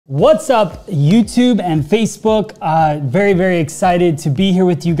What's up, YouTube and Facebook? Very excited to be here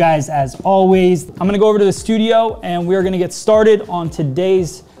with you guys as always. I'm gonna go over to the studio and we're gonna get started on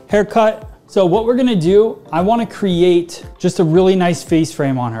today's haircut. So what we're gonna do, I wanna create just a really nice face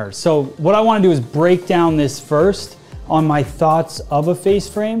frame on her. So what I wanna do is break down this first on my thoughts of a face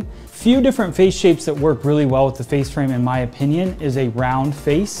frame. Few different face shapes that work really well with the face frame, in my opinion, is a round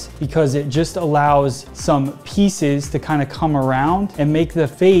face, because it just allows some pieces to kind of come around and make the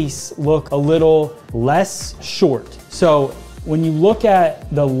face look a little less short. So when you look at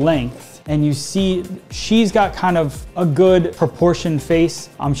the length and you see she's got kind of a good proportioned face,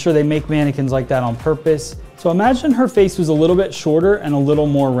 I'm sure they make mannequins like that on purpose. So imagine her face was a little bit shorter and a little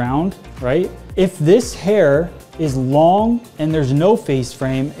more round, right? If this hair is long and there's no face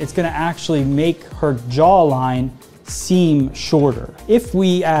frame, it's gonna actually make her jawline seem shorter. If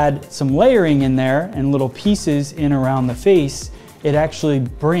we add some layering in there and little pieces in around the face, it actually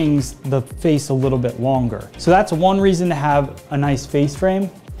brings the face a little bit longer. So that's one reason to have a nice face frame.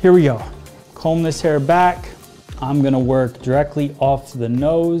 Here we go. Comb this hair back. I'm gonna work directly off the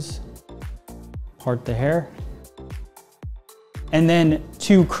nose, part the hair. And then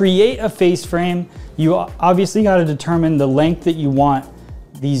to create a face frame, you obviously got to determine the length that you want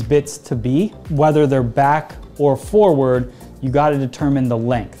these bits to be. Whether they're back or forward, you got to determine the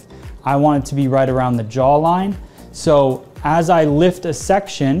length. I want it to be right around the jawline. So as I lift a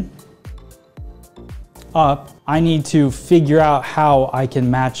section up, I need to figure out how I can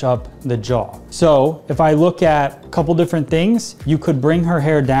match up the jaw. So if I look at a couple different things, you could bring her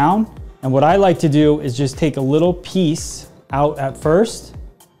hair down. And what I like to do is just take a little piece out at first,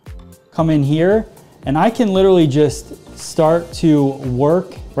 come in here, and I can literally just start to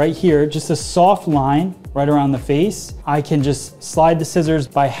work right here, just a soft line right around the face. I can just slide the scissors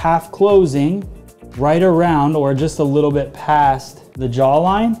by half closing right around or just a little bit past the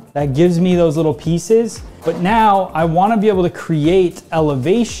jawline. That gives me those little pieces. But now I want to be able to create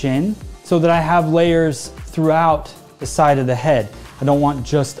elevation so that I have layers throughout the side of the head. I don't want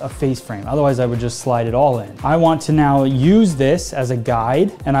just a face frame. Otherwise I would just slide it all in. I want to now use this as a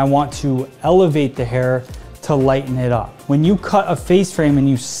guide, and I want to elevate the hair to lighten it up. When you cut a face frame and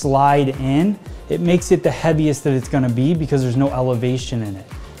you slide in, it makes it the heaviest that it's gonna be because there's no elevation in it.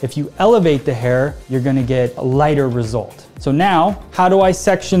 If you elevate the hair, you're gonna get a lighter result. So now, how do I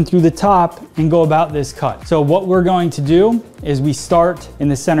section through the top and go about this cut? So what we're going to do is we start in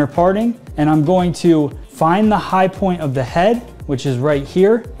the center parting, and I'm going to find the high point of the head, which is right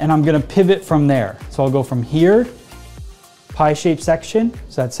here, and I'm gonna pivot from there. So I'll go from here, pie shaped section,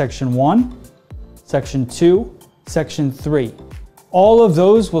 so that's section 1, section 2, section 3. All of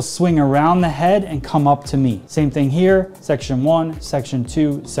those will swing around the head and come up to me. Same thing here, section 1, section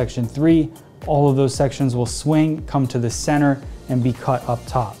 2, section 3. All of those sections will swing, come to the center, and be cut up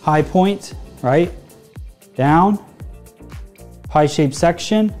top. High point, right? Down, pie shaped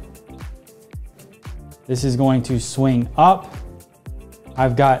section. This is going to swing up.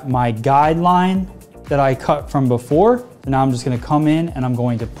 I've got my guideline that I cut from before. So now I'm just gonna come in and I'm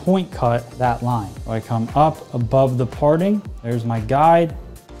going to point cut that line. So I come up above the parting, there's my guide.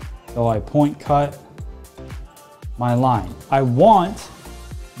 So I point cut my line. I want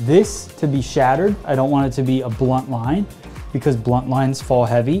this to be shattered. I don't want it to be a blunt line because blunt lines fall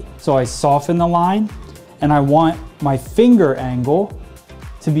heavy. So I soften the line, and I want my finger angle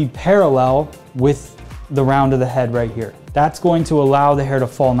to be parallel with the round of the head right here. That's going to allow the hair to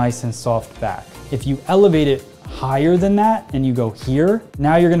fall nice and soft back. If you elevate it higher than that and you go here,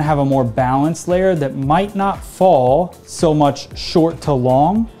 now you're gonna have a more balanced layer that might not fall so much short to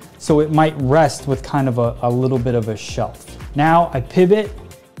long, so it might rest with kind of a little bit of a shelf. Now I pivot,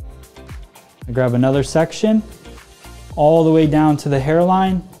 I grab another section all the way down to the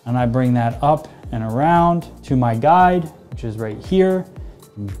hairline, and I bring that up and around to my guide, which is right here.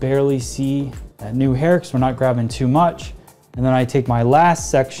 You can barely see that new hair because we're not grabbing too much. And then I take my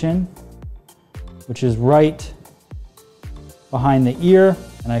last section, which is right behind the ear,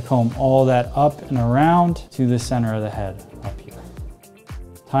 and I comb all that up and around to the center of the head up here.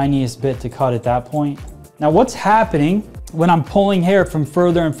 Tiniest bit to cut at that point. Now what's happening when I'm pulling hair from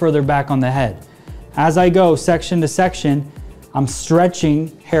further and further back on the head? As I go section to section, I'm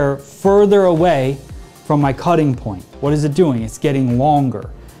stretching hair further away from my cutting point. What is it doing? It's getting longer.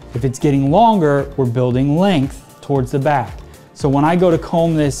 If it's getting longer, we're building length towards the back. So when I go to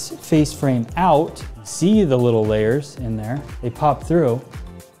comb this face frame out, see the little layers in there, they pop through,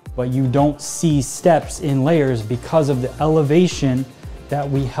 but you don't see steps in layers because of the elevation that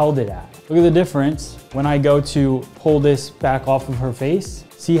we held it at. Look at the difference when I go to pull this back off of her face.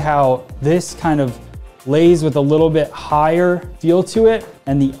 See how this kind of lays with a little bit higher feel to it,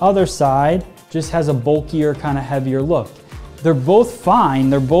 and the other side just has a bulkier, kind of heavier look. They're both fine.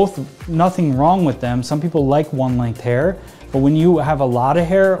 They're both nothing wrong with them. Some people like one length hair, but when you have a lot of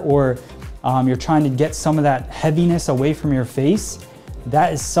hair or you're trying to get some of that heaviness away from your face,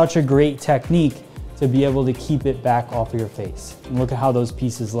 that is such a great technique to be able to keep it back off of your face. And look at how those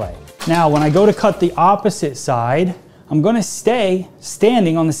pieces lay. Now, when I go to cut the opposite side, I'm gonna stay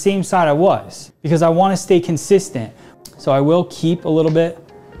standing on the same side I was because I wanna stay consistent. So I will keep a little bit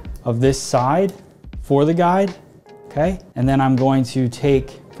of this side for the guide, okay? And then I'm going to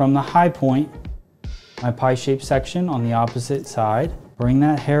take from the high point, my pie-shaped section on the opposite side, bring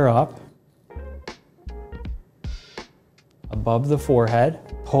that hair up above the forehead,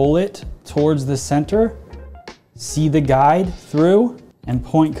 pull it towards the center, see the guide through, and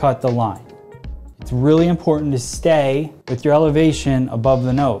point cut the line. It's really important to stay with your elevation above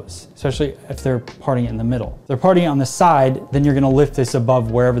the nose, especially if they're parting it in the middle. If they're parting it on the side, then you're gonna lift this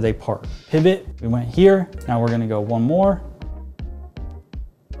above wherever they part. Pivot, we went here, now we're gonna go one more.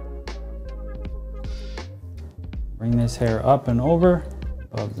 Bring this hair up and over,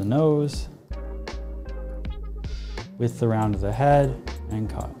 above the nose, width the round of the head, and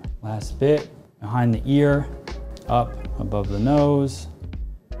cut. Last bit, behind the ear, up above the nose,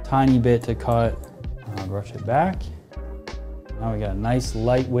 tiny bit to cut, brush it back. Now we got a nice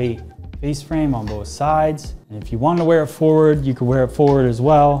lightweight face frame on both sides. And if you want to wear it forward, you could wear it forward as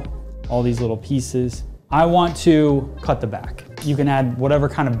well. All these little pieces. I want to cut the back. You can add whatever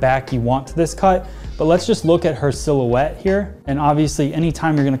kind of back you want to this cut, but let's just look at her silhouette here. And obviously,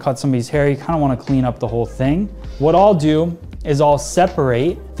 anytime you're gonna cut somebody's hair, you kind of want to clean up the whole thing. What I'll do is I'll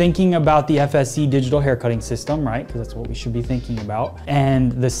separate, thinking about the FSC digital haircutting system, right? Because that's what we should be thinking about.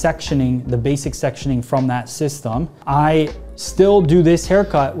 And the sectioning, the basic sectioning from that system. I still do this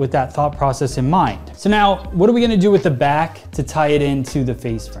haircut with that thought process in mind. So now, what are we gonna do with the back to tie it into the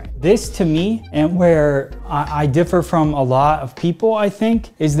face frame? This to me, and where I differ from a lot of people, I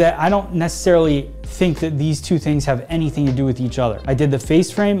think, is that I don't necessarily think that these two things have anything to do with each other. I did the face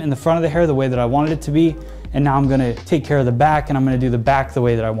frame and the front of the hair the way that I wanted it to be, and now I'm gonna take care of the back and I'm gonna do the back the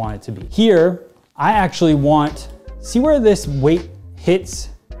way that I want it to be. Here, I actually want, see where this weight hits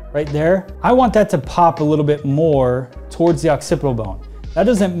right there? I want that to pop a little bit more towards the occipital bone. That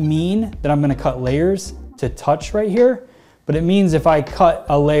doesn't mean that I'm gonna cut layers to touch right here, but it means if I cut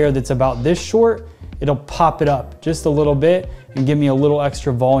a layer that's about this short, it'll pop it up just a little bit and give me a little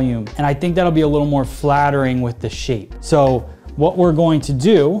extra volume. And I think that'll be a little more flattering with the shape. So what we're going to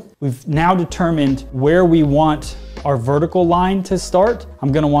do, we've now determined where we want our vertical line to start.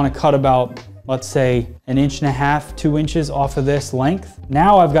 I'm gonna wanna cut about, let's say, 1.5 inches, 2 inches off of this length.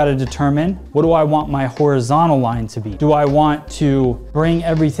 Now I've got to determine, what do I want my horizontal line to be? Do I want to bring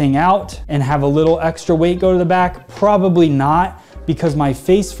everything out and have a little extra weight go to the back? Probably not, because my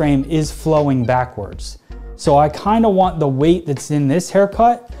face frame is flowing backwards. So I kind of want the weight that's in this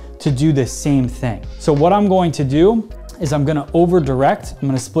haircut to do the same thing. So what I'm going to do is I'm gonna over direct. I'm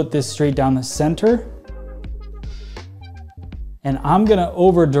gonna split this straight down the center. And I'm gonna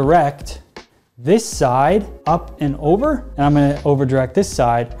over direct this side up and over, and I'm gonna over direct this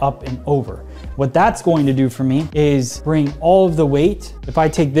side up and over. What that's going to do for me is bring all of the weight. If I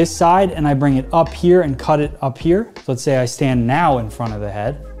take this side and I bring it up here and cut it up here, so let's say I stand now in front of the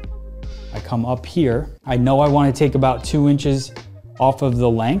head, I come up here. I know I wanna take about 2 inches off of the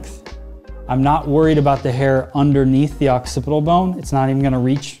length. I'm not worried about the hair underneath the occipital bone. It's not even gonna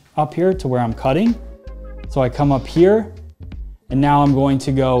reach up here to where I'm cutting. So I come up here, and now I'm going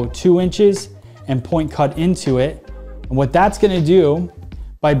to go 2 inches and point cut into it. And what that's gonna do,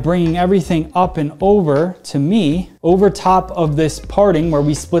 by bringing everything up and over to me, over top of this parting where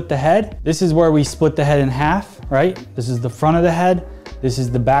we split the head, this is where we split the head in half, right? This is the front of the head, this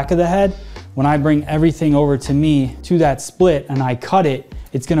is the back of the head. When I bring everything over to me to that split and I cut it,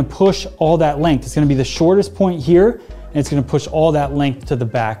 it's gonna push all that length. It's gonna be the shortest point here, and it's gonna push all that length to the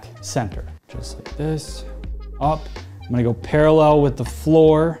back center. Just like this, up. I'm gonna go parallel with the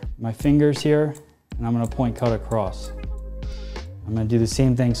floor, my fingers here, and I'm gonna point cut across. I'm gonna do the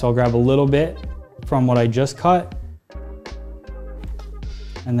same thing. So I'll grab a little bit from what I just cut,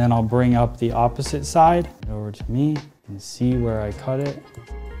 and then I'll bring up the opposite side over to me. You can see where I cut it.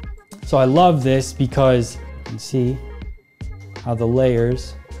 So I love this because you can see how the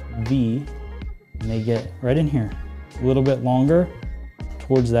layers V, and they get right in here, a little bit longer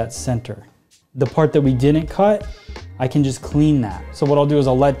towards that center. The part that we didn't cut, I can just clean that. So what I'll do is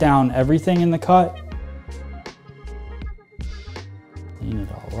I'll let down everything in the cut, clean it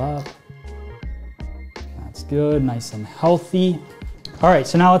all up. That's good, nice and healthy. All right,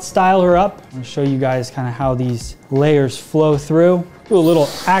 so now let's style her up. I'm gonna show you guys kind of how these layers flow through. Do a little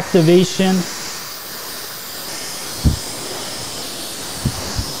activation.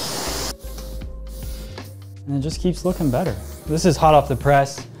 And it just keeps looking better. This is hot off the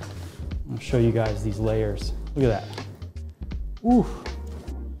press. I'll show you guys these layers. Look at that. Ooh.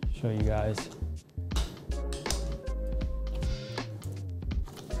 Show you guys.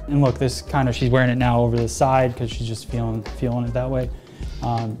 And look, this kind of, she's wearing it now over the side because she's just feeling it that way.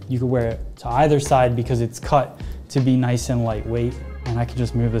 You could wear it to either side because it's cut to be nice and lightweight. And I can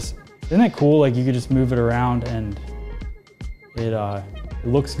just move this. Isn't it cool? Like you could just move it around and it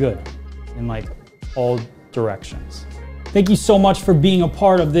looks good in like all directions. Thank you so much for being a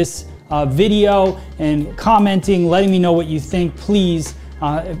part of this video and commenting, letting me know what you think. Please,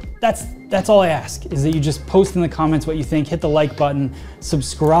 that's all I ask, is that you just post in the comments what you think, hit the like button,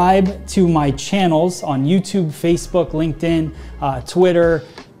 subscribe to my channels on YouTube, Facebook, LinkedIn, Twitter,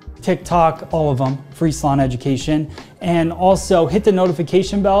 TikTok, all of them, Free Salon Education. And also hit the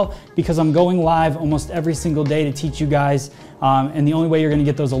notification bell because I'm going live almost every single day to teach you guys. And the only way you're gonna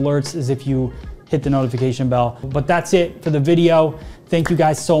get those alerts is if you hit the notification bell. But that's it for the video. Thank you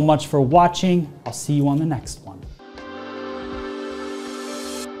guys so much for watching. I'll see you on the next one.